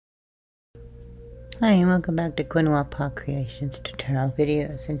Hi and welcome back to Quinoa Paw Creations tutorial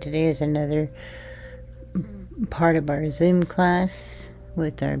videos, and today is another part of our Zoom class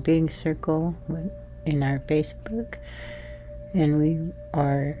with our beading circle in our Facebook, and we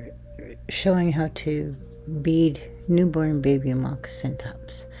are showing how to bead newborn baby moccasin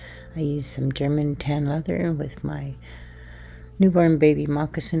tops. I use some German tan leather with my newborn baby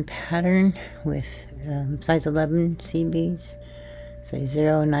moccasin pattern with size 11 seed beads, size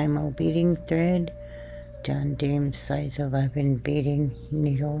 0 9mm beading thread, John Deere's size 11 beading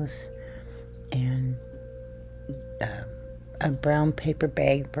needles, and a brown paper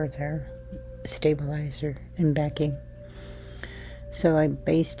bag for their stabilizer and backing. So I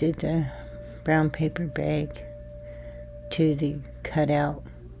basted the brown paper bag to the cutout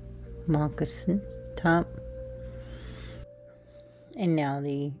moccasin top, and now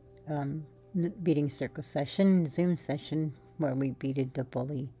the beading circle session, Zoom session, where we beaded the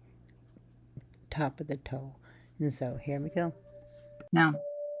fully top of the toe. And so here we go. Now,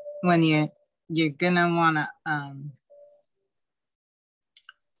 when you're gonna wanna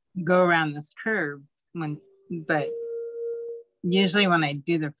go around this curve but usually when I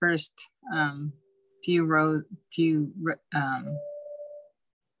do the first few rows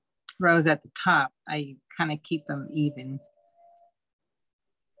at the top, I kind of keep them even.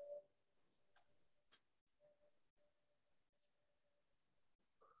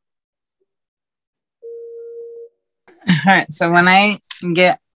 All right, so when I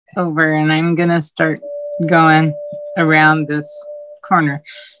get over and I'm gonna start going around this corner,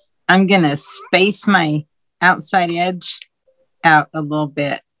 I'm gonna space my outside edge out a little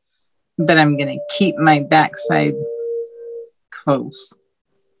bit, but I'm gonna keep my backside close.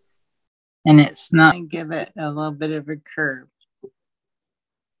 And it's not gonna give it a little bit of a curve,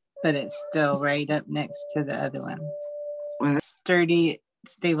 but it's still right up next to the other one. With a sturdy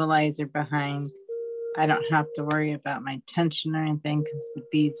stabilizer behind, I don't have to worry about my tension or anything because the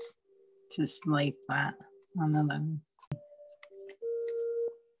beads just lay flat on the leather.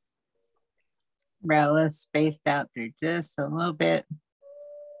 Row is spaced out there just a little bit.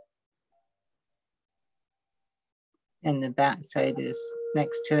 And the back side is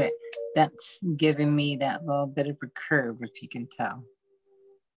next to it. That's giving me that little bit of a curve, if you can tell.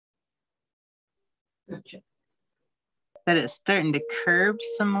 Gotcha. But it's starting to curve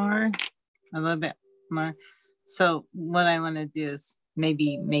some more, a little bit more. So what I want to do is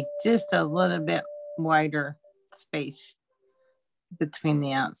maybe make just a little bit wider space between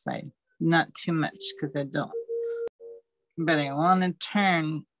the outside. Not too much because I don't. But I want to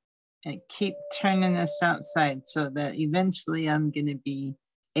turn and keep turning this outside so that eventually I'm going to be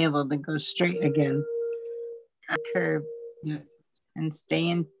able to go straight again. Curve, yeah, and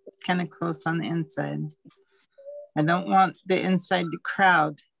staying kind of close on the inside. I don't want the inside to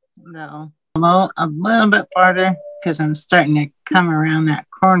crowd though. A little bit farther because I'm starting to come around that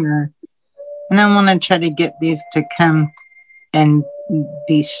corner, and I want to try to get these to come and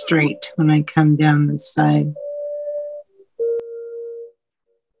be straight when I come down this side.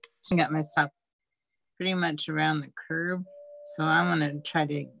 I got myself pretty much around the curve, so I'm going to try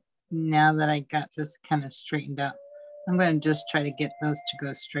to, now that I got this kind of straightened up, I'm going to just try to get those to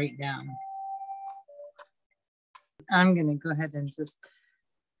go straight down. I'm going to go ahead and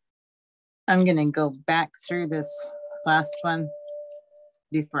I'm going to go back through this last one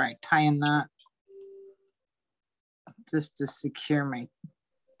before I tie a knot, just to secure my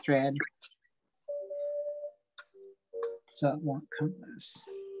thread so it won't come loose.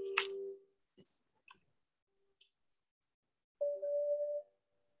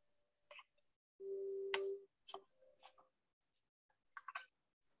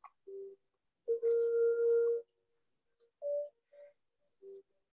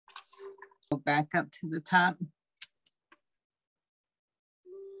 Go back up to the top.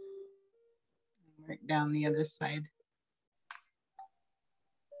 Work down the other side.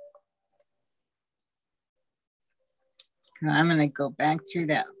 And I'm going to go back through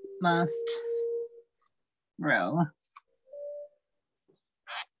that last row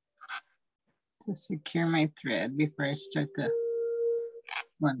to secure my thread before I start the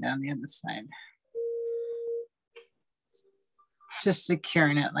one down the other side. Just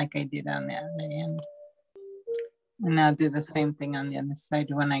securing it like I did on the other end. And I'll do the same thing on the other side.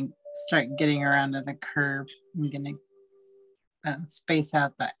 When I start getting around to the curve, I'm going to space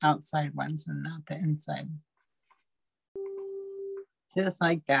out the outside ones and not the inside. Just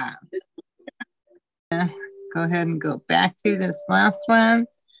like that. Go ahead and go back through this last one,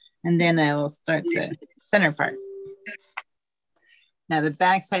 and then I will start the center part. Now the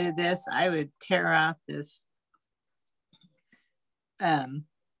back side of this, I would tear off this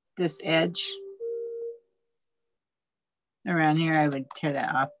edge around here, I would tear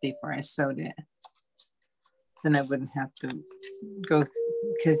that off before I sewed it. Then I wouldn't have to go,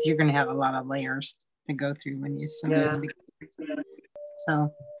 because you're going to have a lot of layers to go through when you sew it.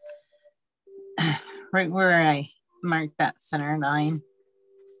 So right where I marked that center line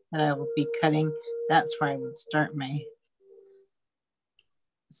that I will be cutting, that's where I would start my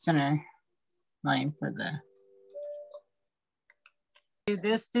center line for the.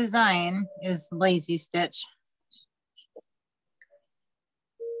 This design is lazy stitch.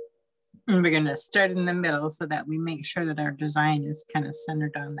 And we're going to start in the middle so that we make sure that our design is kind of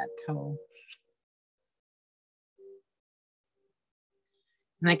centered on that toe.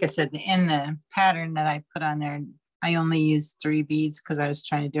 And like I said, in the pattern that I put on there, I only used 3 beads because I was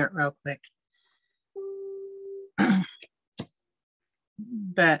trying to do it real quick.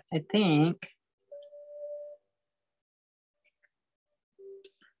 But I think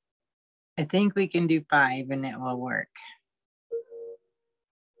we can do 5 and it will work.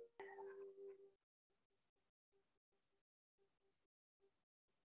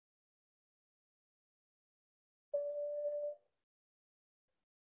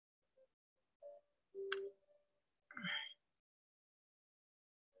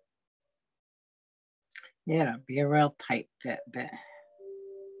 Yeah, it'll be a real tight fit, but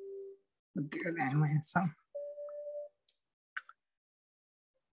we'll do it anyway. So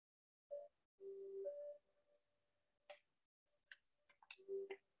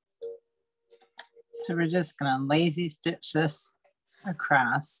we're just gonna lazy stitch this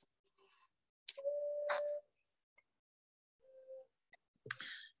across.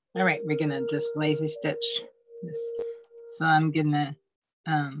 All right, we're gonna just lazy stitch this. So I'm gonna,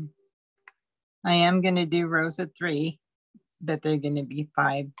 I am gonna do rows of 3, but they're gonna be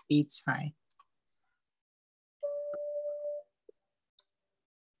 5 beads high.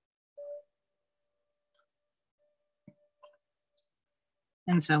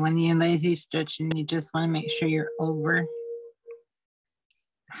 And so when you lazy stitch, and you just want to make sure you're over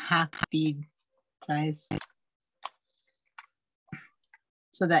half bead size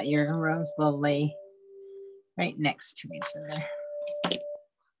so that your rows will lay right next to each other.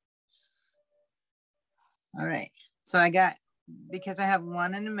 All right, so I got, because I have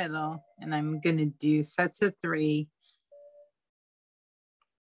 1 in the middle and I'm gonna do sets of 3.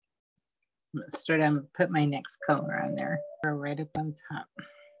 Let's start, I'm gonna put my next color on there, right up on top.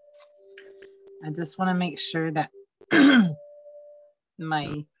 I just wanna make sure that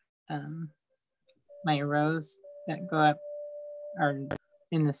my my rows that go up are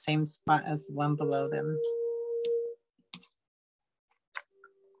in the same spot as the one below them.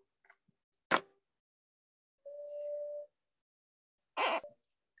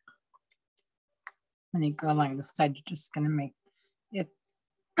 When you go along the side, you're just gonna make it,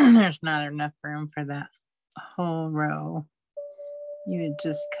 there's not enough room for that whole row. You would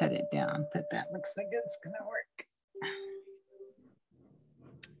just cut it down, but that looks like it's gonna work.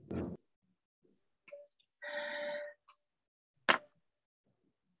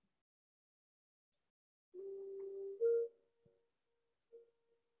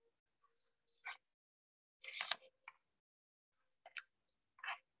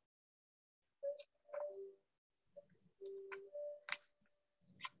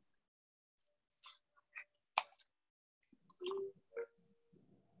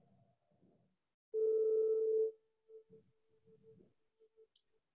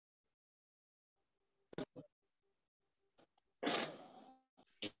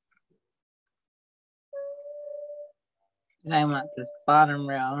 And I want this bottom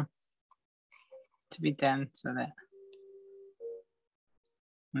row to be done so that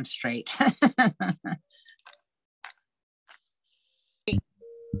I'm straight.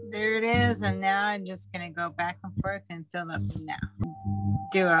 There it is, and now I'm just gonna go back and forth and fill up now.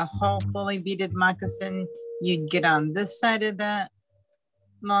 Do a whole fully beaded moccasin. You'd get on this side of that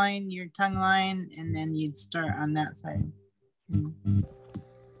line, your tongue line, and then you'd start on that side.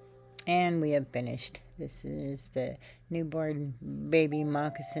 And we have finished. This is the newborn baby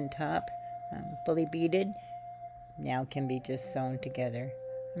moccasin top, fully beaded. Now can be just sewn together.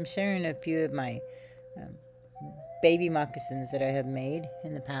 I'm sharing a few of my baby moccasins that I have made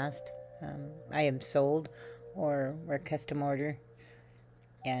in the past. I have sold or were custom order,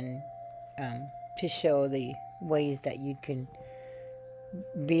 and to show the ways that you can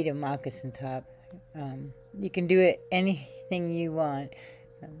bead a moccasin top. You can do it anything you want.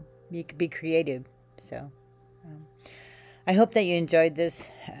 You could be creative. So I hope that you enjoyed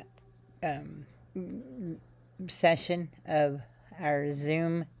this session of our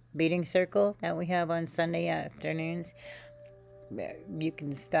Zoom beading circle that we have on Sunday afternoons. You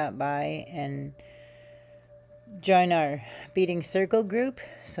can stop by and join our beading circle group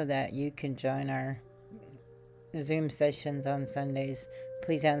so that you can join our Zoom sessions on Sundays.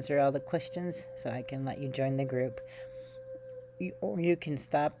 Please answer all the questions so I can let you join the group. Or you can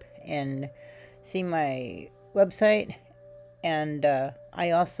stop and see my website, and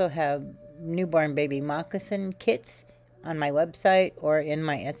I also have newborn baby moccasin kits on my website or in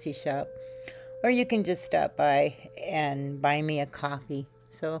my Etsy shop. Or you can just stop by and buy me a coffee.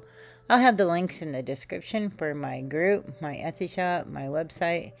 So I'll have the links in the description for my group, my Etsy shop, my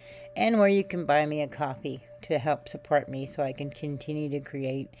website, and where you can buy me a coffee to help support me so I can continue to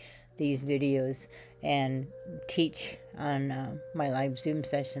create these videos and teach on my live Zoom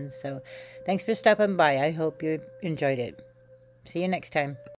sessions. So thanks for stopping by. I hope you enjoyed it. See you next time.